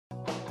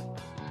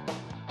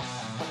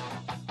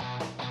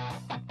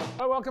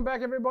welcome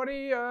back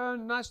everybody.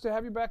 Nice to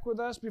have you back with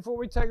us. Before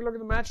we take a look at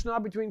the match now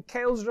between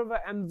Kales River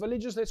and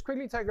Villagers, let's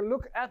quickly take a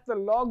look at the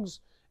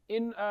logs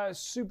in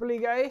Super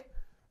League A.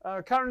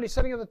 Currently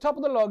sitting at the top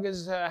of the log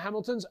is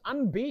Hamilton's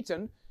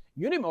unbeaten.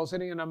 Unimol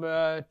sitting at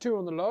number 2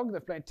 on the log.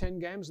 They've played 10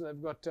 games and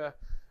they've got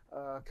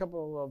a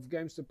couple of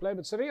games to play,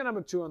 but sitting at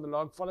number 2 on the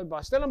log, followed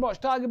by Stellenbosch,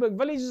 Tygerberg,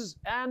 Villagers,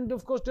 and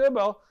of course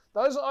Durban.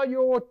 Those are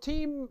your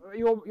team,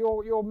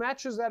 your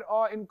matches that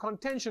are in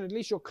contention, at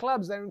least your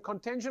clubs. They're in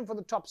contention for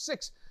the top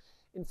 6.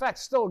 In fact,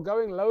 still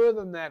going lower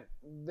than that,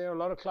 there are a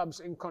lot of clubs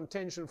in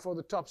contention for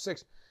the top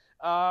 6.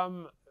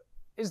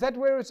 Is that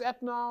where it's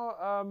at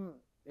now,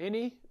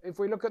 if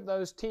we look at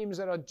those teams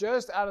that are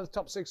just out of the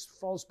top 6,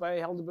 False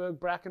Bay, Helderberg,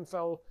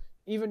 Brackenfell,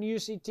 even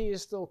UCT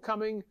is still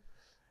coming.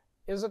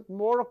 Is it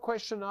more a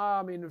question?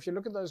 I mean, if you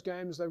look at those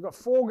games, they've got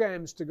 4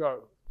 games to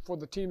go for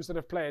the teams that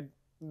have played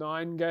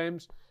 9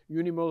 games.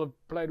 Unimol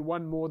have played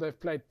 1 more. They've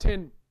played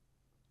 10.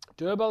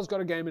 Durban's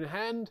got a game in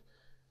hand.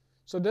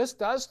 So this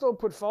does still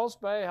put False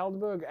Bay,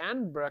 Helderberg,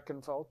 and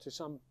Brackenfell to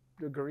some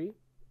degree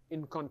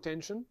in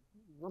contention.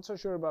 Not so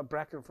sure about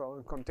Brackenfell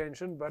in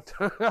contention, but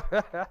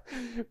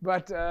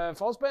but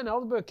False Bay and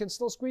Helderberg can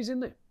still squeeze in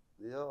there.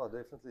 Yeah,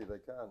 definitely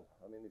they can.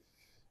 I mean,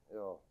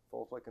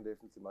 False Bay can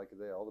definitely make it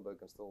there. Helderberg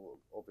can still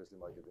obviously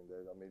make it in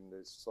there. I mean,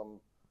 there's some.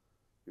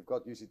 You've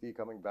got UCT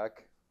coming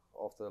back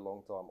after a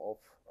long time off.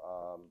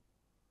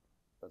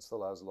 That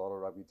still has a lot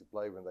of rugby to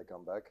play when they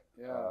come back.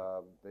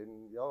 Yeah.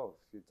 Then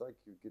if you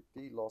get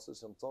key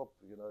losses on top.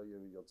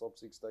 Your top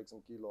 6 take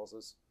some key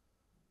losses,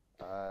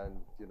 and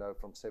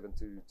from 7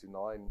 to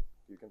 9,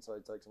 you can say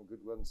take some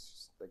good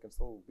wins. They can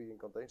still be in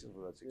contention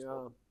for that 6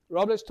 spot.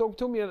 Rob, let's talk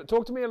to me a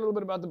little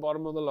bit about the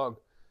bottom of the log.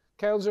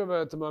 Kales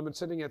River at the moment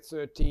sitting at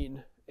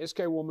 13. SK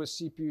Warmers,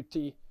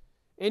 CPUT.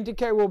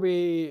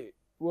 NTK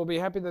will be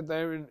happy that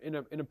they're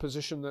in a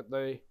position that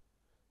they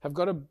have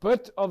got a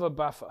bit of a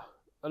buffer.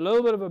 A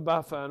little bit of a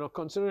buffer, and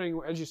considering,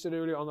 as you said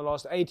earlier, on the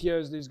last 8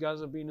 years, these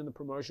guys have been in the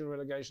promotion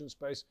relegation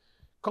space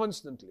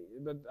constantly.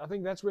 But I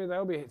think that's where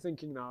they'll be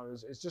thinking now,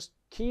 is just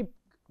keep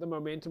the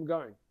momentum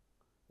going.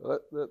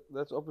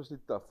 That's obviously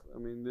tough. I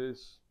mean,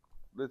 there's,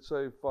 let's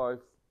say, five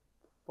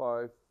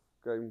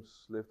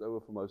games left over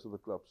for most of the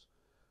clubs.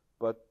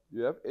 But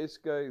you have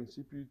SK and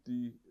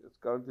CPUT, it's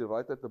currently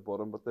right at the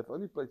bottom, but they've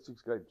only played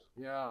 6 games.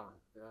 Yeah.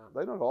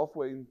 They're not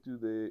halfway into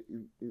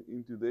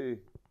their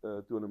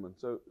tournament,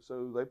 so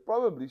they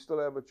probably still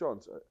have a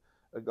chance.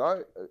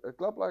 A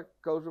club like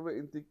Kales River,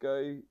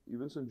 NTK,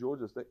 even St.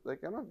 George's, they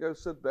cannot go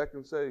sit back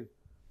and say,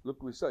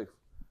 look, we're safe.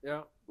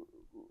 Yeah.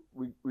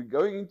 We're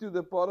going into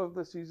the part of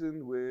the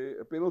season where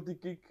a penalty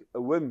kick,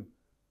 a win,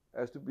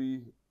 has to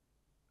be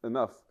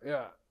enough.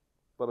 Yeah.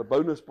 But a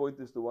bonus point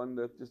is the one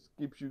that just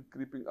keeps you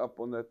creeping up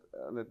on that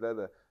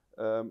ladder.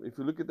 If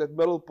you look at that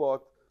middle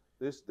part,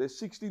 there's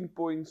 16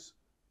 points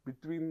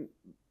between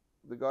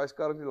the guys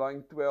currently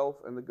lying 12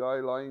 and the guy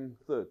lying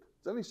 3rd.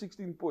 It's only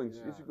 16 points.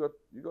 Yeah. Yes,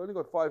 you've only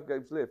got 5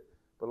 games left.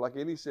 But like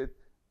Henny said,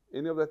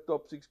 any of that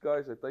top 6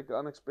 guys, they take an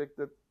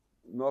unexpected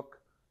knock.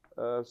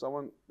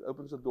 Someone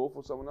opens the door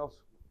for someone else.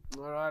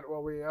 All right.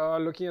 Well, we are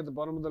looking at the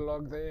bottom of the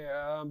log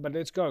there, but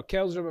let's go.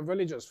 Kales River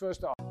Villagers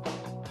first off.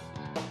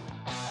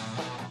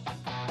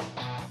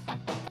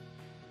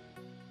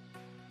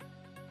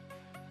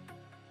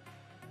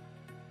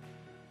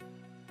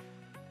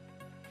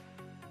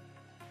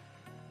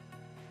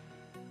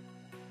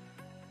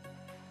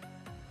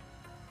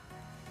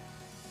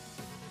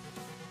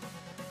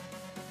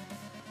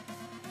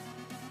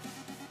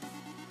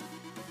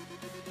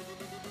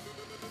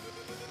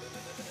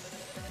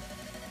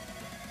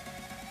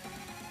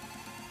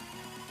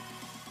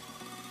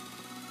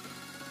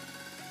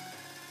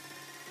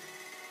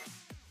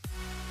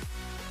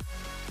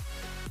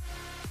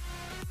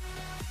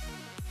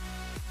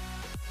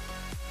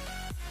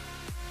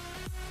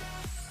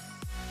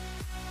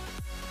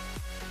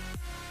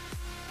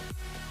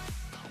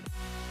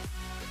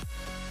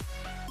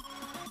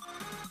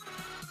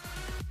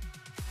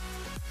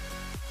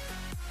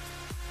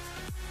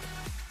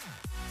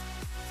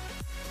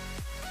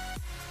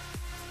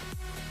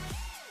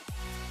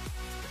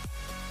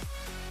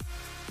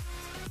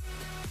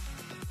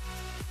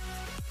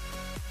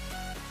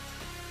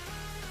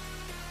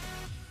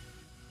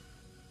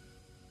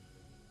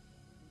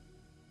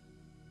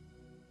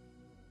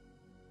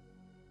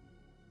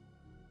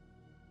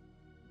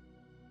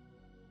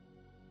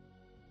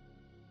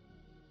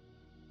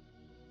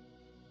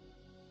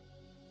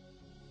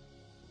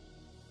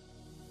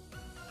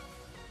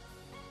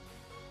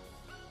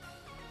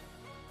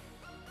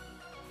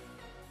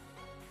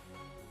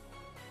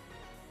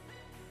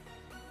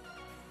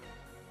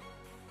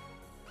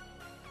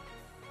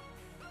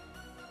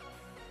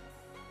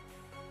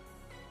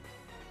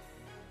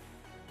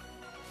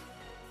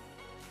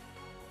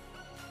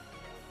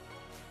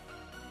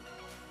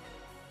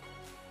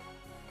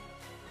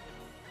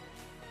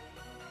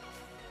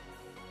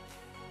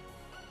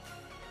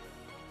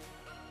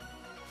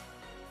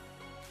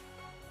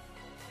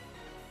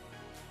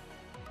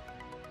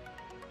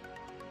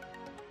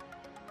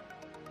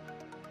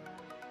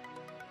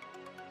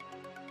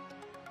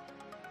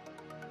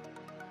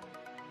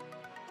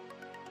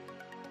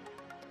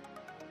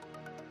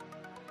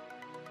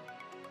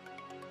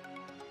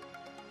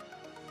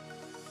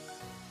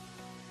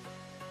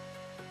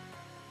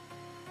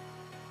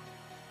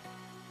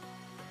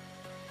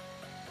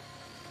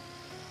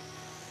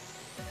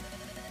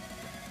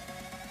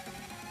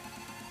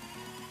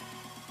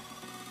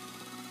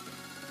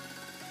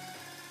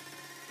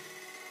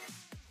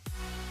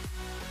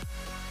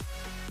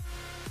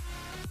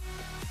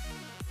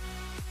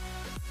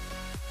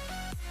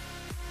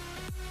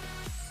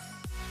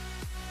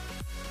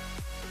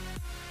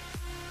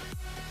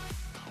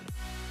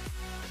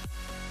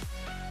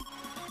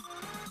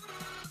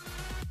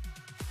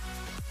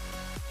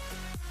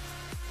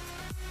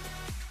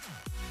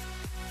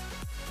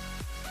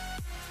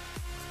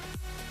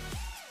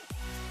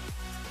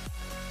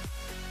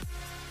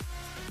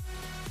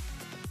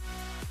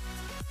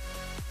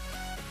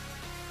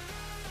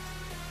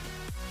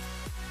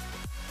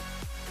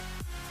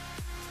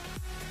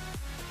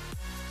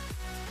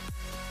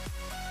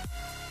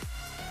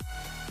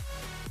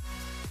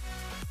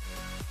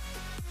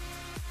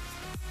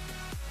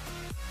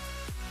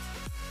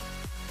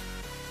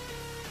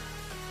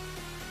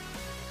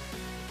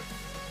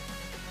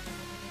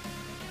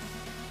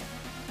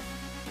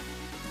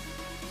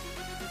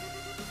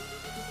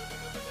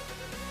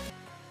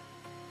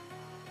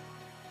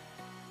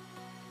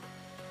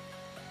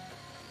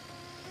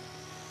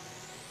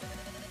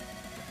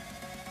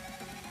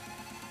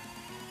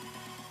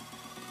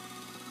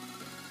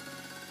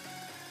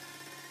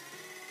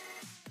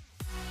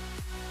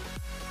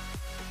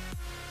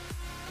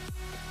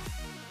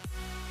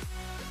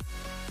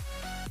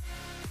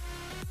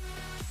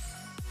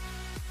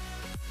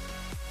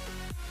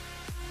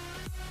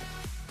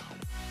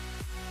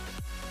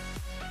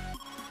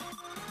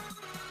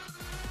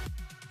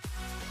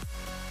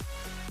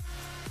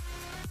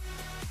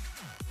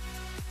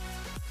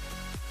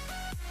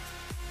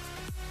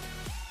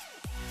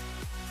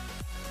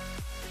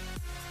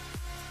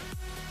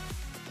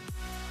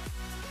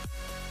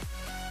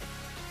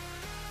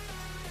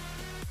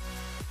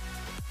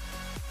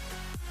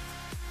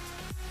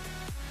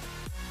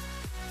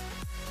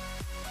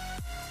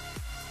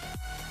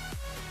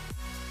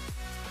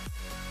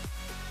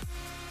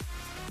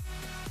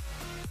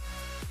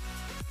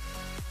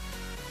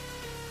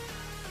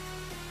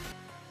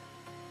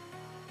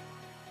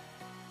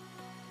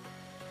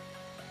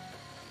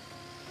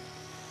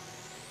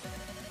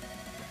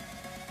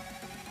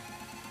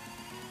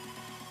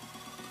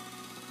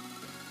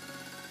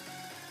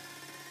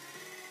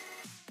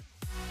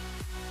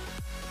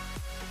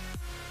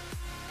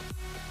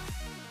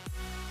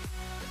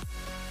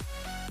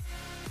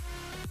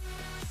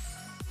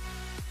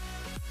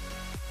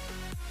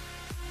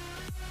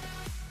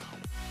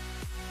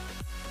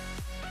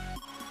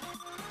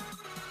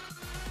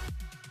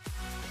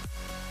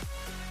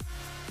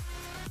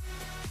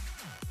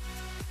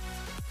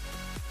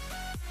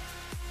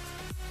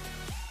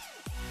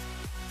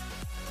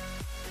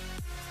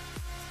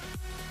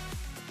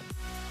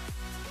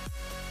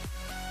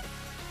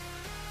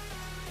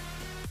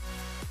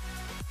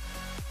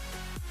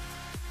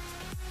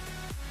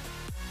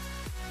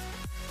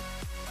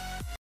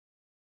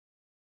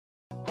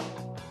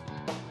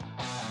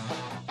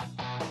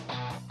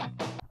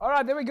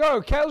 right, there we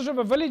go. Kales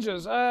River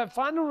Villagers.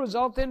 Final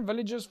result then,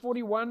 Villagers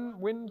 41,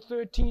 win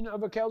 13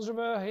 over Kales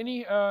River.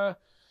 Henny,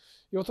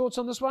 your thoughts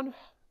on this one?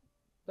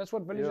 That's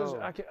what Villagers,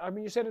 Yeah. I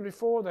mean, you said it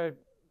before,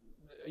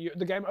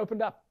 the game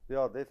opened up.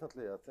 Yeah,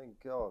 definitely. I think,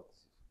 well,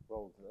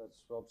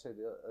 as Rob said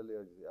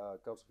earlier,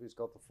 Kelsey's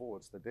got the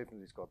forwards. They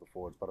definitely got the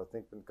forwards. But I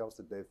think when it comes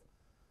to depth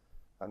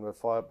and with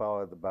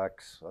firepower at the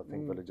backs, I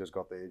think Villagers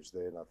got the edge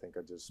there, and I think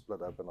I just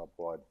split open up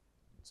wide.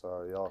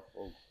 So, yeah.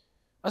 Well,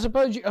 I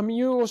suppose, you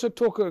also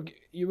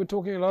you were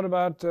talking a lot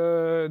about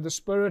the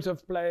spirit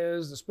of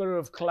players, the spirit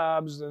of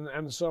clubs,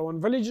 and so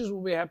on. Villagers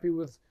will be happy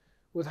with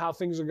how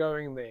things are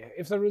going there.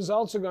 If the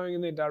results are going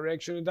in their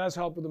direction, it does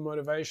help with the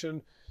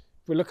motivation.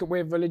 If we look at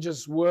where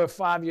Villagers were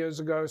 5 years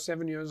ago,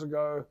 7 years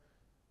ago,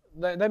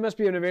 they must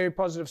be in a very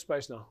positive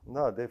space now.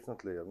 no,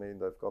 definitely. I mean,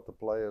 they've got the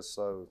players,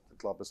 so the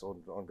club is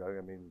ongoing.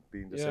 I mean,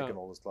 being the second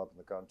oldest club in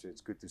the country,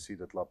 it's good to see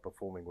the club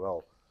performing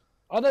well.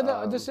 Are they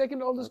the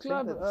second oldest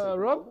club,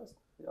 Rob?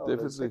 Yeah,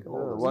 Definitely.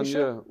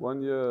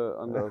 1 year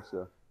under us,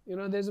 yeah. You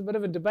know, there's a bit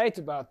of a debate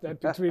about that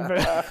between.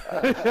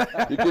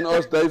 You can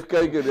ask Dave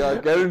Kagan. Yeah, I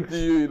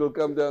guarantee you it'll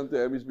come down to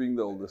Emmys being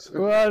the oldest.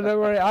 Well, don't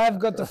worry. I've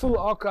got the full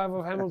archive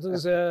of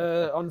Hamilton's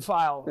on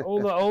file.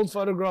 All the old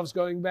photographs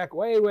going back,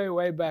 way, way,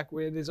 way back,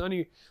 where there's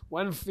only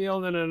one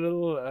field and a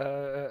little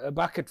a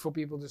bucket for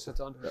people to sit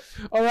on. Yep.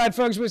 All right,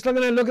 folks, we're still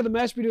going to look at the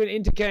match between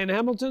Intercape and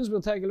Hamilton's.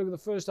 We'll take a look at the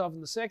first half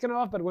and the second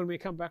half, but when we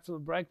come back from the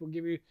break, we'll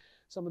give you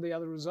some of the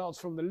other results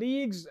from the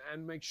leagues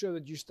and make sure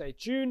that you stay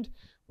tuned.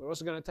 We're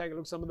also going to take a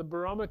look at some of the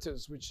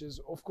barometers, which is,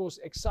 of course,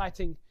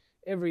 exciting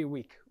every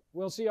week.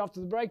 We'll see you after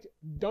the break.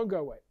 Don't go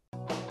away.